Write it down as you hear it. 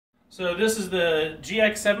So this is the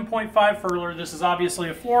GX 7.5 furler. This is obviously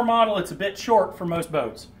a floor model. It's a bit short for most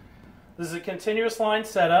boats. This is a continuous line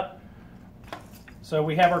setup. So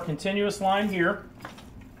we have our continuous line here.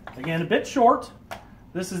 Again, a bit short.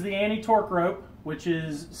 This is the anti-torque rope, which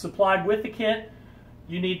is supplied with the kit.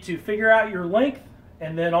 You need to figure out your length,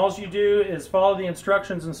 and then all you do is follow the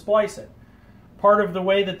instructions and splice it. Part of the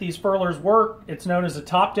way that these furlers work, it's known as a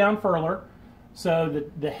top-down furler. So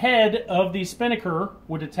the head of the spinnaker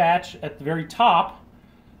would attach at the very top.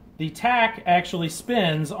 The tack actually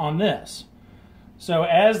spins on this. So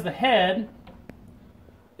as the head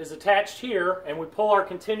is attached here and we pull our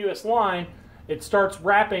continuous line, it starts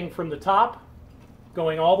wrapping from the top,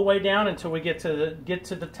 going all the way down until we get to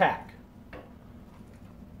the tack.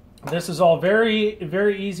 This is all very,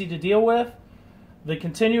 very easy to deal with. The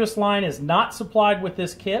continuous line is not supplied with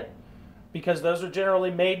this kit because those are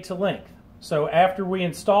generally made to length. So after we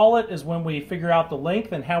install it is when we figure out the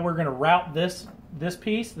length and how we're going to route this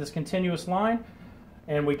piece, this continuous line,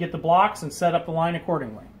 and we get the blocks and set up the line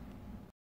accordingly.